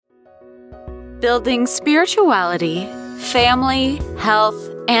Building spirituality, family, health,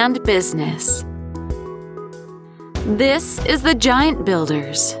 and business. This is The Giant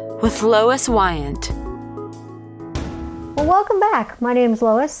Builders with Lois Wyant. Well, welcome back. My name is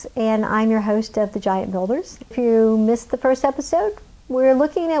Lois, and I'm your host of The Giant Builders. If you missed the first episode, we're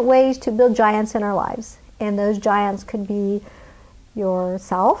looking at ways to build giants in our lives. And those giants could be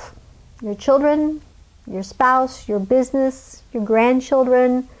yourself, your children, your spouse, your business, your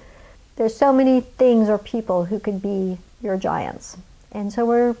grandchildren. There's so many things or people who could be your giants. And so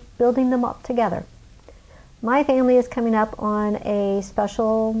we're building them up together. My family is coming up on a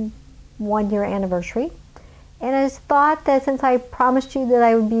special 1-year anniversary. And I just thought that since I promised you that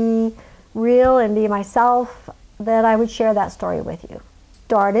I would be real and be myself, that I would share that story with you.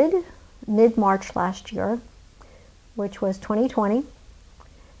 Started mid-March last year, which was 2020.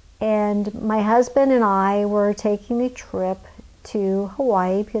 And my husband and I were taking a trip to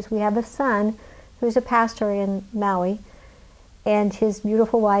Hawaii because we have a son who's a pastor in Maui, and his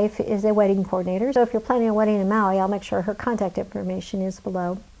beautiful wife is a wedding coordinator. So if you're planning a wedding in Maui, I'll make sure her contact information is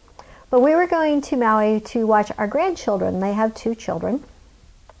below. But we were going to Maui to watch our grandchildren. They have 2 children,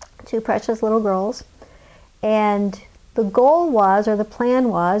 2 precious little girls. And the goal was, or the plan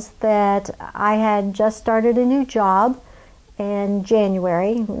was, that I had just started a new job in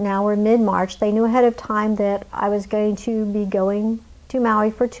January. Now we're mid-March. They knew ahead of time that I was going to be going to Maui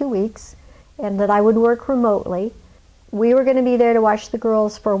for 2 weeks and that I would work remotely. We were going to be there to watch the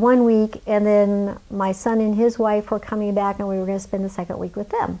girls for 1 week, and then my son and his wife were coming back, and we were going to spend the second week with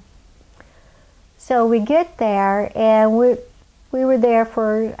them. So we get there, and we were there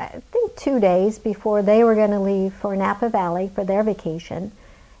for, I think, 2 days before they were going to leave for Napa Valley for their vacation.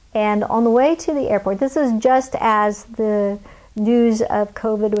 And on the way to the airport, this is just as the news of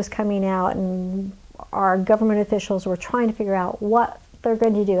COVID was coming out and our government officials were trying to figure out what they're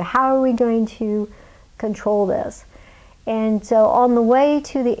going to do. How are we going to control this? And so on the way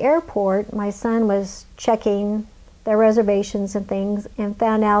to the airport, my son was checking their reservations and things and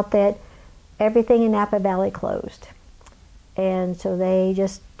found out that everything in Napa Valley closed. And so they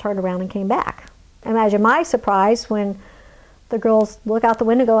just turned around and came back. Imagine my surprise when the girls look out the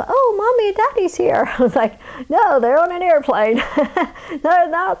window and go, "Oh, Mommy and Daddy's here." I was like, "No, they're on an airplane. They're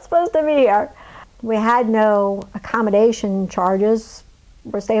not supposed to be here." We had no accommodation charges.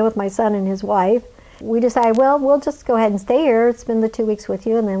 We're staying with my son and his wife. We decided, well, we'll just go ahead and stay here, spend the 2 weeks with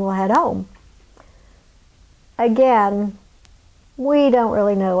you, and then we'll head home. Again, we don't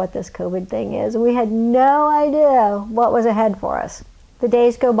really know what this COVID thing is. We had no idea what was ahead for us. The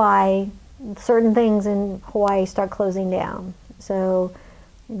days go by, certain things in Hawaii start closing down. So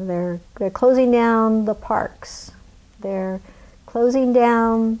they're closing down the parks. They're closing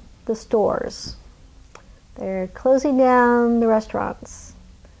down the stores. They're closing down the restaurants.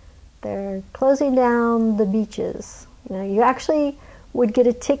 They're closing down the beaches. You know, you actually would get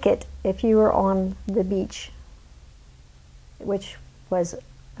a ticket if you were on the beach, which was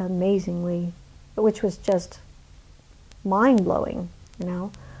just mind-blowing, you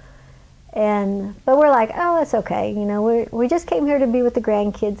know. But we're like, oh, that's okay. You know, we just came here to be with the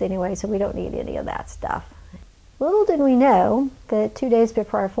grandkids anyway, so we don't need any of that stuff. Little did we know that 2 days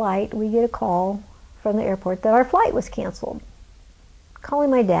before our flight, we get a call from the airport that our flight was canceled. Calling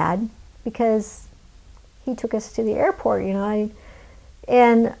my dad because he took us to the airport, you know.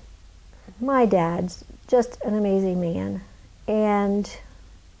 And my dad's just an amazing man. And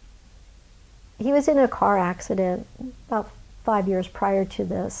he was in a car accident about 5 years prior to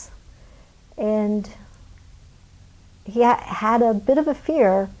this. And he had a bit of a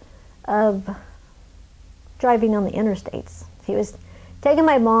fear of driving on the interstates. He was taking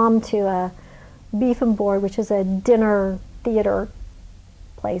my mom to a Beef and Board, which is a dinner theater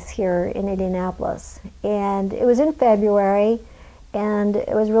place here in Indianapolis. And it was in February, and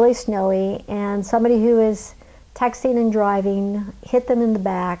it was really snowy, and somebody who was texting and driving hit them in the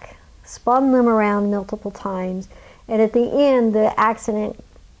back, spun them around multiple times, and at the end, the accident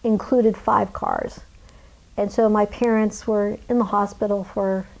included 5 cars. And so my parents were in the hospital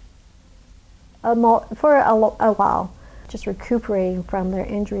for a while, just recuperating from their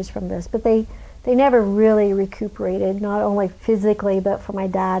injuries from this. But they never really recuperated, not only physically, but for my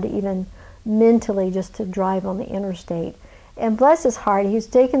dad, even mentally, just to drive on the interstate. And bless his heart, he was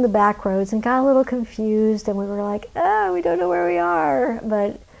taking the back roads and got a little confused, and we were like, oh, we don't know where we are.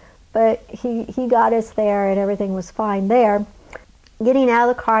 But he got us there, and everything was fine there. Getting out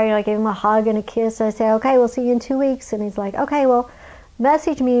of the car, you know, I gave him a hug and a kiss. I said, okay, we'll see you in 2 weeks. And he's like, okay, well,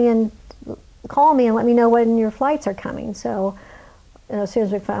 message me and call me and let me know when your flights are coming. So as soon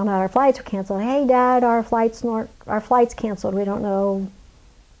as we found out our flights were canceled, hey, Dad, our flight's canceled. We don't know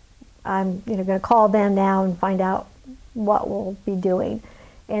I'm going to call them now and find out what we'll be doing.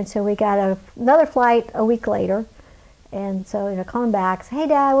 And so we got another flight a week later. And so calling back, say, hey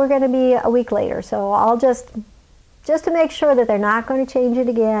Dad, we're going to be a week later. So I'll just to make sure that they're not going to change it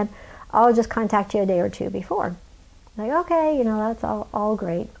again, I'll just contact you a day or two before. Like, okay, that's all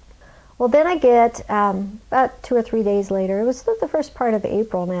great. Well, then I get, about 2 or 3 days later, it was the first part of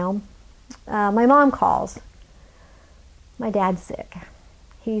April now, my mom calls. My dad's sick.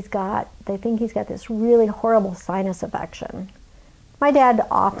 They think he's got this really horrible sinus infection. My dad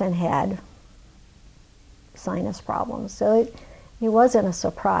often had sinus problems, so it wasn't a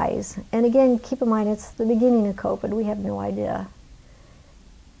surprise. And again, keep in mind, it's the beginning of COVID. We have no idea.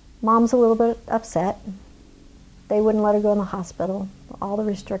 Mom's a little bit upset. They wouldn't let her go in the hospital. All the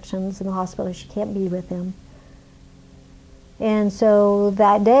restrictions in the hospital, she can't be with him. And so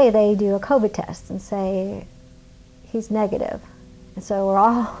that day they do a COVID test and say he's negative. And so we're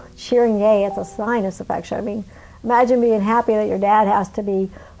all cheering, yay, it's a sinus infection. I mean, imagine being happy that your dad has to be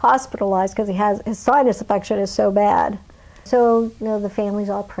hospitalized because his sinus infection is so bad. So, the family's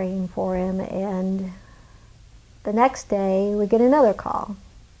all praying for him, and the next day we get another call.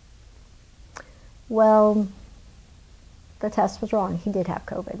 Well, the test was wrong. He did have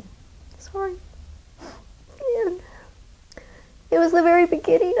COVID. Sorry. And it was the very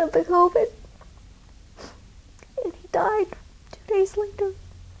beginning of the COVID. And he died 2 days later.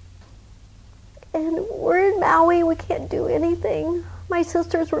 And we're in Maui. We can't do anything. My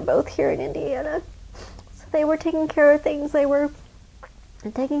sisters were both here in Indiana. So they were taking care of things. They were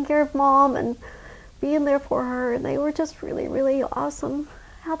taking care of Mom and being there for her. And they were just really, really awesome.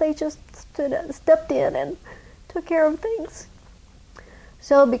 How they just stepped in and took care of things.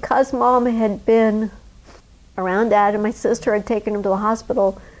 So because Mom had been around Dad and my sister had taken him to the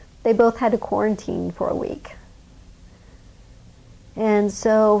hospital, they both had to quarantine for a week. And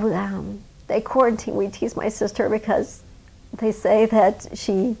so they quarantined. We tease my sister because they say that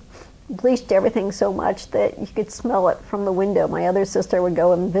she bleached everything so much that you could smell it from the window. My other sister would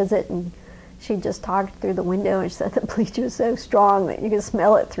go and visit, and she just talked through the window, and she said the bleach was so strong that you could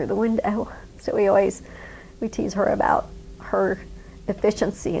smell it through the window. So we tease her about her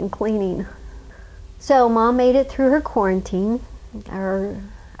efficiency in cleaning. So Mom made it through her quarantine.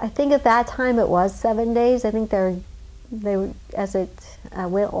 I think at that time it was 7 days. I think as it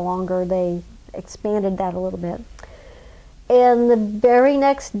went longer, they expanded that a little bit. And the very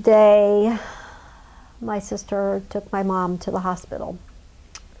next day, my sister took my mom to the hospital.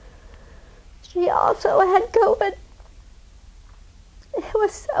 She also had COVID. It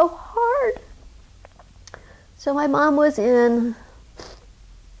was so hard. So my mom was in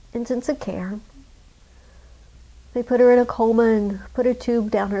intensive care. They put her in a coma and put a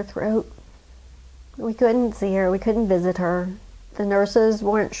tube down her throat. We couldn't see her. We couldn't visit her. The nurses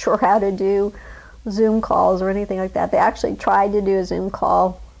weren't sure how to do Zoom calls or anything like that. They actually tried to do a Zoom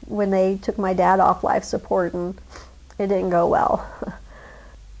call when they took my dad off life support, and it didn't go well.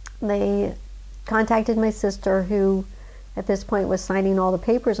 They contacted my sister, who at this point was signing all the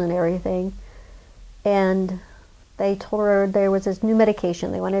papers and everything, and they told her there was this new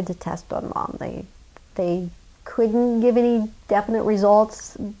medication they wanted to test on Mom. They couldn't give any definite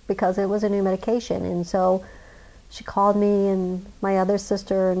results because it was a new medication, and so she called me and my other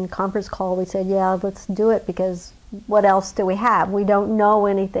sister in conference call. We said, yeah, let's do it, because what else do we have? We don't know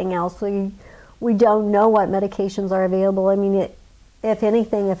anything else. We don't know what medications are available. I mean, if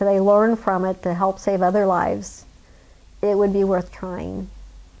anything, if they learn from it to help save other lives, it would be worth trying.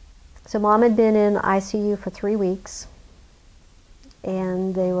 So Mom had been in ICU for 3 weeks,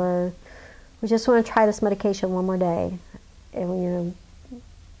 and we just want to try this medication one more day.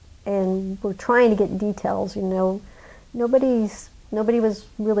 And we're trying to get details. Nobody was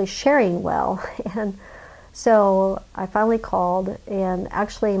really sharing well. And so I finally called, and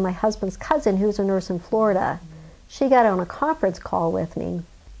actually my husband's cousin, who's a nurse in Florida, she got on a conference call with me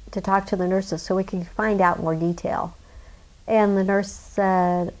to talk to the nurses so we could find out more detail. And the nurse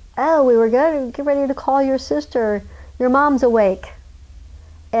said, oh, we were going to get ready to call your sister. Your mom's awake.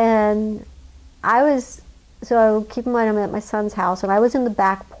 And so keep in mind, I'm at my son's house, and I was in the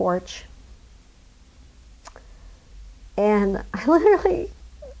back porch. And I literally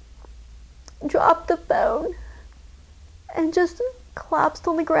dropped the phone and just collapsed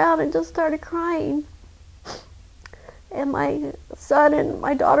on the ground and just started crying. And my son and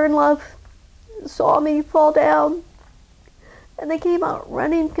my daughter-in-law saw me fall down, and they came out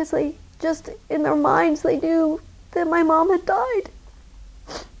running because they just, in their minds, they knew that my mom had died.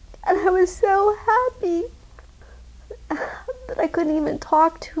 And I was so happy that I couldn't even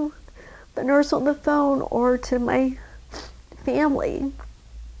talk to the nurse on the phone or to my family.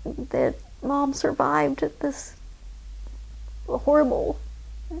 that Mom survived this horrible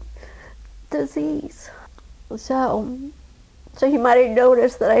disease. So you might have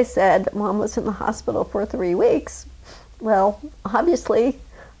noticed that I said Mom was in the hospital for 3 weeks. Well, obviously,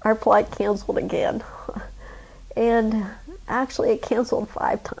 our flight canceled again. And actually, it canceled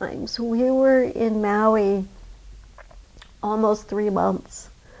 5 times. We were in Maui almost 3 months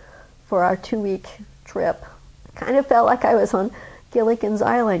for our 2-week trip. Kind of felt like I was on Gilligan's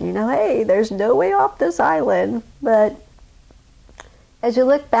Island. Hey, there's no way off this island. But as you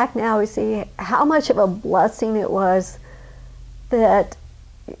look back now, we see how much of a blessing it was that,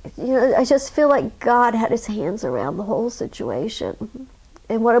 I just feel like God had his hands around the whole situation.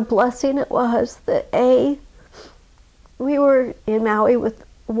 And what a blessing it was that, we were in Maui with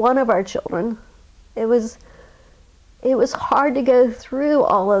one of our children. It was hard to go through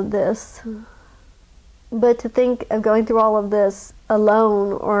all of this, but to think of going through all of this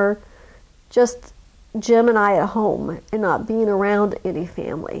alone, or just Jim and I at home and not being around any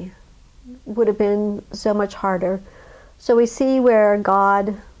family, would have been so much harder. So we see where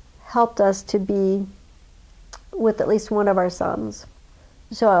God helped us to be with at least one of our sons.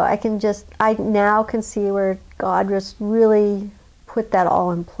 So I now can see where God just really put that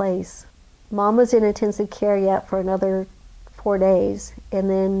all in place. Mom was in intensive care yet for another 4 days, and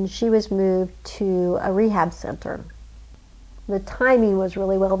then she was moved to a rehab center. The timing was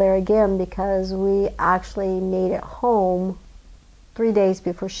really well there again, because we actually made it home 3 days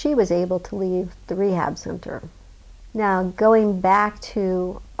before she was able to leave the rehab center. Now, going back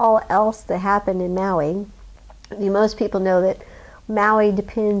to all else that happened in Maui, most people know that Maui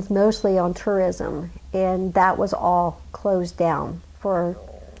depends mostly on tourism, and that was all closed down for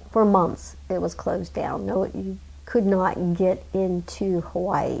months. It was closed down. No, you could not get into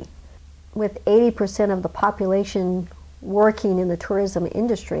Hawaii. With 80% of the population working in the tourism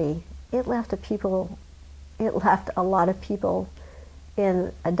industry, it left a lot of people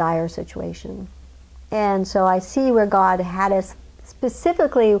in a dire situation. And so I see where God had us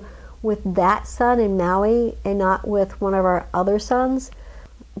specifically with that son in Maui and not with one of our other sons,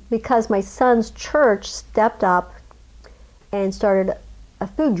 because my son's church stepped up and started a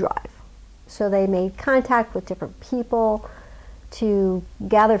food drive. So they made contact with different people to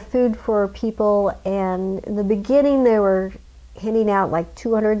gather food for people, and in the beginning they were handing out like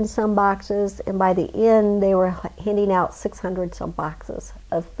 200 and some boxes, and by the end they were handing out 600 some boxes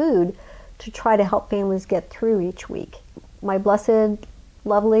of food to try to help families get through each week. My blessed,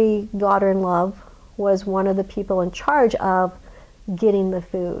 lovely daughter-in-law was one of the people in charge of getting the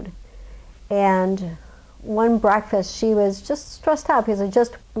food. And one breakfast she was just stressed out because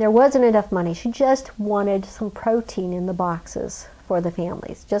there wasn't enough money. She just wanted some protein in the boxes for the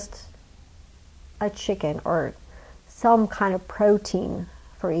families, just a chicken or some kind of protein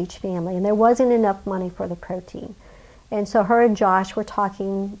for each family, and there wasn't enough money for the protein. And so her and Josh were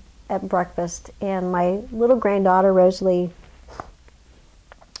talking at breakfast, and my little granddaughter Rosalie,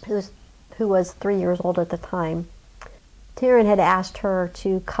 who was 3 years old at the time, Taryn had asked her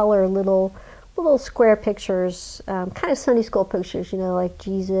to color little square pictures, kind of Sunday school pictures, like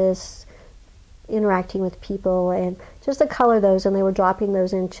Jesus interacting with people, and just to color those, and they were dropping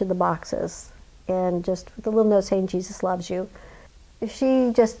those into the boxes, and just with a little note saying Jesus loves you.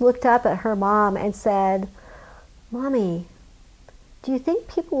 She just looked up at her mom and said, "Mommy, do you think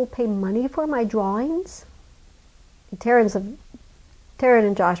people will pay money for my drawings?" Taryn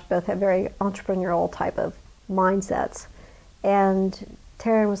and Josh both have very entrepreneurial type of mindsets. And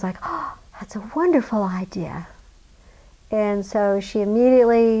Taryn was like, "Oh, that's a wonderful idea." And so she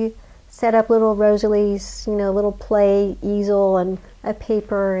immediately set up little Rosalie's, little play easel and a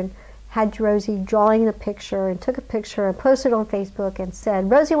paper, and had Rosie drawing the picture, and took a picture and posted on Facebook and said,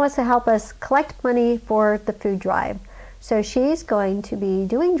 "Rosie wants to help us collect money for the food drive. So she's going to be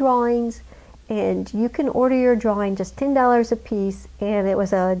doing drawings, and you can order your drawing just $10 a piece." And it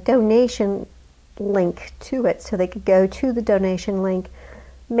was a donation link to it, so they could go to the donation link,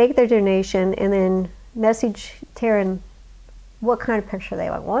 make their donation, and then message Taryn what kind of picture they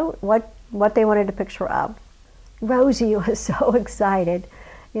want, what they wanted a picture of. Rosie was so excited.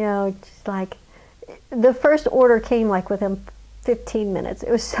 Just like, the first order came like within 15 minutes.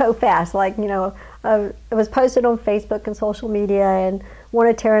 It was so fast. It was posted on Facebook and social media, and one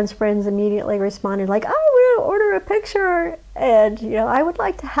of Taryn's friends immediately responded like, "Oh, we're going to order a picture, and I would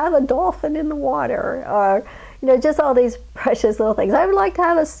like to have a dolphin in the water," or just all these precious little things. "I would like to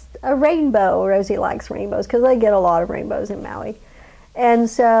have a rainbow." Rosie likes rainbows because they get a lot of rainbows in Maui. And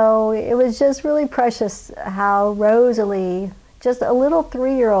so it was just really precious how Rosalie, just a little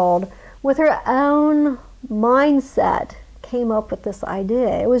 3-year-old with her own mindset, came up with this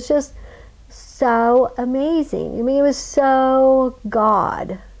idea. It was just so amazing. I mean, it was so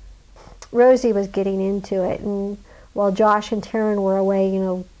God. Rosie was getting into it, and while Josh and Taryn were away,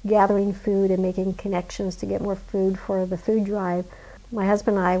 gathering food and making connections to get more food for the food drive, my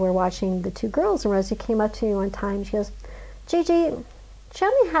husband and I were watching the two girls, and Rosie came up to me one time. She goes, "Gigi, show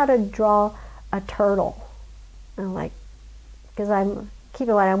me how to draw a turtle." And I'm like, because keep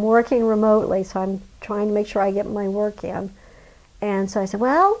in mind, I'm working remotely, so I'm trying to make sure I get my work in. And so I said,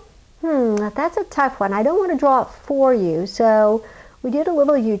 well, that's a tough one. I don't want to draw it for you. So we did a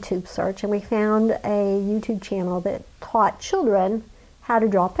little YouTube search, and we found a YouTube channel that taught children how to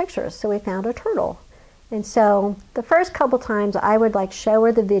draw pictures. So we found a turtle. And so the first couple times I would show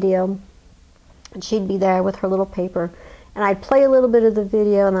her the video, and she'd be there with her little paper, and I'd play a little bit of the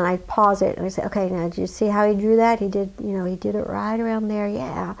video, and then I'd pause it, and I'd say, okay, now did you see how he drew that? He did it right around there,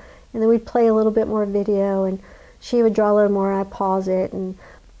 yeah. And then we'd play a little bit more video, and she would draw a little more, and I'd pause it, and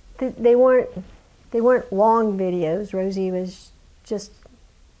they weren't long videos. Rosie was just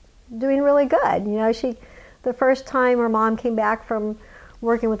doing really good. The first time her mom came back from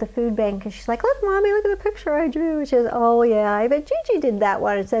working with the food bank, and she's like, "Look, Mommy, look at the picture I drew." And she goes, "Oh yeah, I bet Gigi did that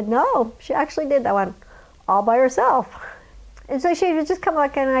one." I said, "No, she actually did that one all by herself." And so she would just come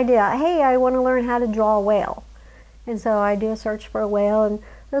up with an idea. Hey, I want to learn how to draw a whale. And so I do a search for a whale, and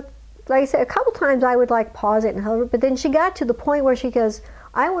like I said, a couple times I would pause it and hover, but then she got to the point where she goes,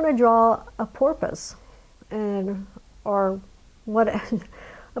 "I want to draw a porpoise," or what?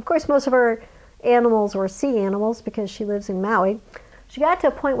 Of course, most of her animals were sea animals because she lives in Maui. She got to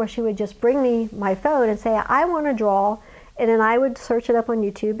a point where she would just bring me my phone and say, "I want to draw," and then I would search it up on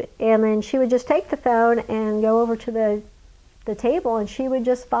YouTube, and then she would just take the phone and go over to the table, and she would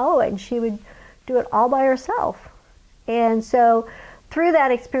just follow it, and she would do it all by herself. And so through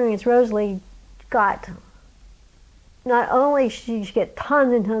that experience, Rosalie got, not only did she get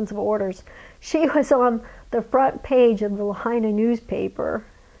tons and tons of orders, she was on the front page of the Lahaina newspaper,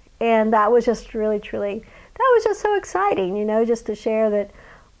 and that was just really, truly, that was just so exciting, just to share that,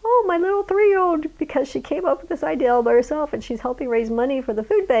 oh, my little 3-year-old, because she came up with this idea all by herself, and she's helping raise money for the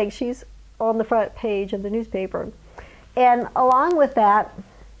food bank, she's on the front page of the newspaper. And along with that,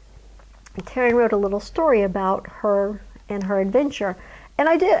 Taryn wrote a little story about her and her adventure. And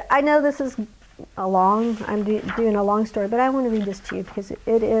I know this is I'm doing a long story, but I want to read this to you because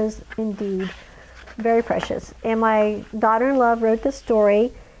it is indeed very precious. And my daughter-in-law wrote this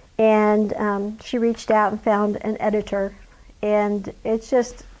story, and she reached out and found an editor. And it's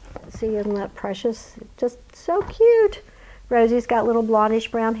just, see, isn't that precious? Just so cute. Rosie's got little blondish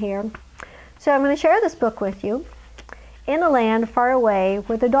brown hair. So I'm going to share this book with you. In a land far away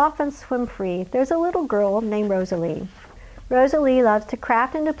where the dolphins swim free, there's a little girl named Rosalie. Rosalie loves to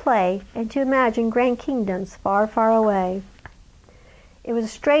craft and to play and to imagine grand kingdoms far, far away. It was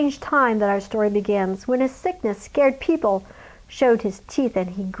a strange time that our story begins, when a sickness scared people, showed his teeth and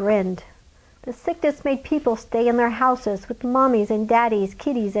he grinned. The sickness made people stay in their houses with mommies and daddies,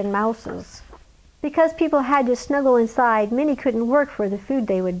 kitties and mouses. Because people had to snuggle inside, many couldn't work for the food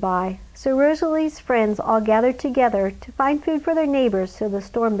they would buy. So Rosalie's friends all gathered together to find food for their neighbors so the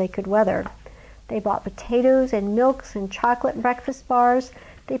storm they could weather. They bought potatoes and milks and chocolate breakfast bars.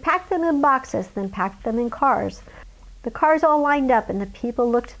 They packed them in boxes, then packed them in cars. The cars all lined up and the people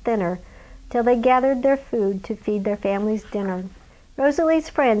looked thinner till they gathered their food to feed their families dinner. Rosalie's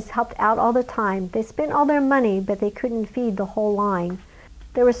friends helped out all the time. They spent all their money, but they couldn't feed the whole line.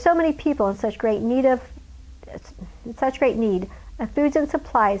 There were so many people in such great need of foods and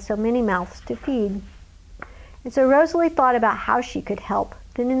supplies, so many mouths to feed. And so Rosalie thought about how she could help,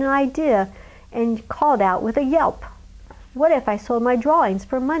 then an idea, and called out with a yelp. What if I sold my drawings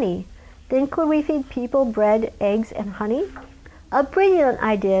for money? Then could we feed people bread, eggs, and honey? A brilliant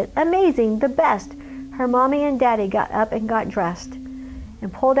idea, amazing, the best. Her mommy and daddy got up and got dressed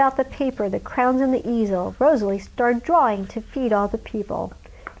and pulled out the paper, the crowns, and the easel. Rosalie started drawing to feed all the people.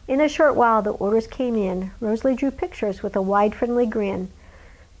 In a short while, the orders came in. Rosalie drew pictures with a wide, friendly grin.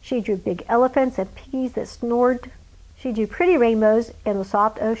 She drew big elephants and piggies that snored. She drew pretty rainbows and the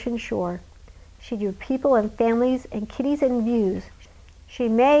soft ocean shore. She drew people and families and kitties and views. She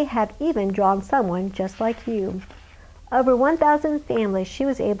may have even drawn someone just like you. Over 1,000 families she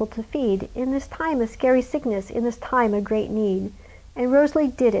was able to feed in this time of scary sickness, in this time of great need. And Rosalie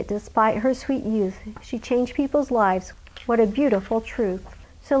did it despite her sweet youth. She changed people's lives. What a beautiful truth.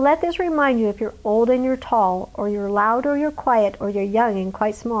 So let this remind you, if you're old and you're tall, or you're loud or you're quiet, or you're young and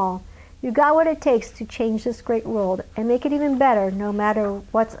quite small, you got what it takes to change this great world and make it even better no matter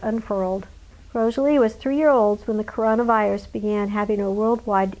what's unfurled. Rosalie was 3 years old when the coronavirus began having a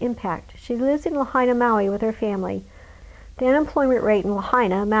worldwide impact. She lives in Lahaina, Maui with her family. The unemployment rate in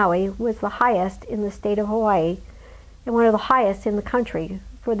Lahaina, Maui, was the highest in the state of Hawaii and one of the highest in the country.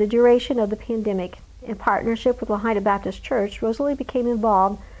 For the duration of the pandemic, in partnership with Lahaina Baptist Church, Rosalie became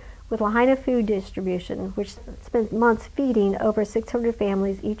involved with Lahaina Food Distribution, which spent months feeding over 600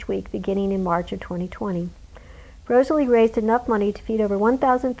 families each week beginning in March of 2020. Rosalie raised enough money to feed over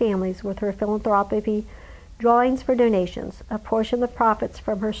 1,000 families with her philanthropy drawings for donations. A portion of the profits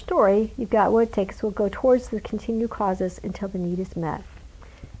from her story, You've Got What It Takes, will go towards the continued causes until the need is met.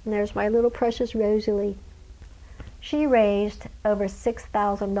 And there's my little precious Rosalie. She raised over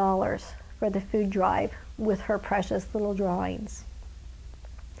 $6,000 for the food drive with her precious little drawings.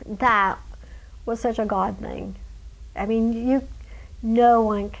 That was such a God thing. I mean, no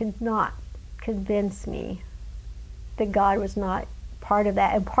one could not convince me that God was not part of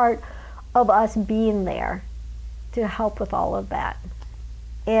that and part of us being there to help with all of that.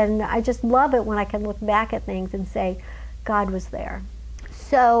 And I just love it when I can look back at things and say, God was there.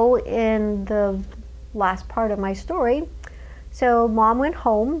 So in the last part of my story, so Mom went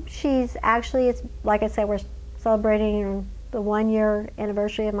home. It's like I said, we're celebrating the 1-year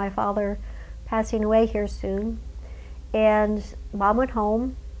anniversary of my father passing away here soon. And Mom went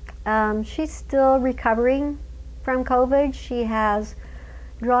home. She's still recovering from COVID. She has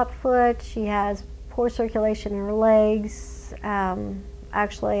dropped foot. She has poor circulation in her legs.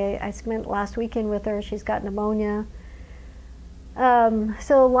 Actually, I spent last weekend with her. She's got pneumonia.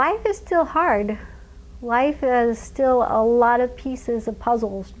 So life is still hard. Life is still a lot of pieces of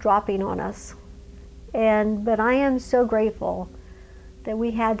puzzles dropping on us. But I am so grateful that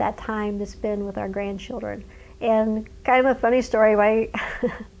we had that time to spend with our grandchildren. And kind of a funny story,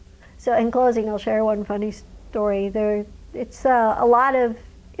 so in closing, I'll share one funny story. It's a lot of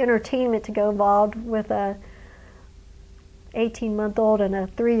entertainment to go involved with a 18-month-old and a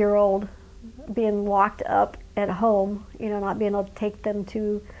 3-year-old being locked up at home, not being able to take them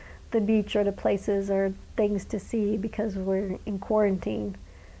to the beach or to places or things to see because we're in quarantine.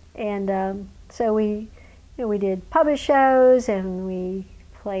 And so we did puppet shows, and we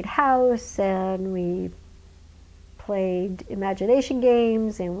played house, and we played imagination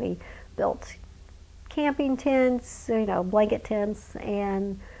games, and we built camping tents, blanket tents,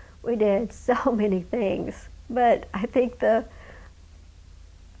 and we did so many things. But I think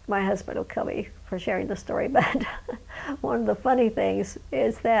my husband will kill me for sharing the story, but one of the funny things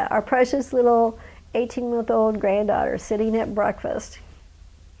is that our precious little 18-month-old granddaughter sitting at breakfast,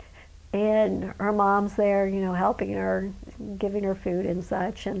 and her mom's there, helping her, giving her food and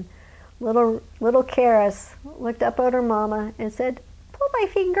such, and little Karis looked up at her mama and said, "Pull my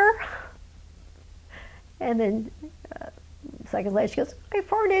finger." And then seconds later she goes, "I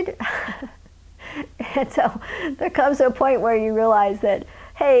farted." And so there comes a point where you realize that,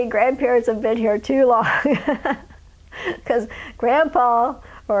 hey, grandparents have been here too long. Because Grandpa,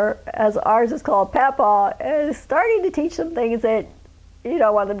 or as ours is called, Papa, is starting to teach them things that you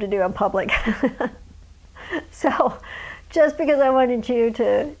don't want them to do in public. So just because I wanted you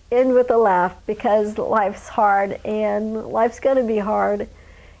to end with a laugh, because life's hard and life's going to be hard.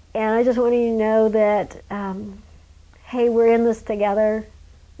 And I just want you to know that, hey, we're in this together.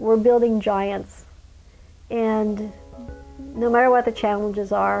 We're building giants. And no matter what the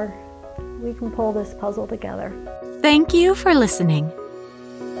challenges are, we can pull this puzzle together. Thank you for listening.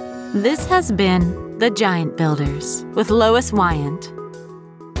 This has been The Giant Builders with Lois Wyant.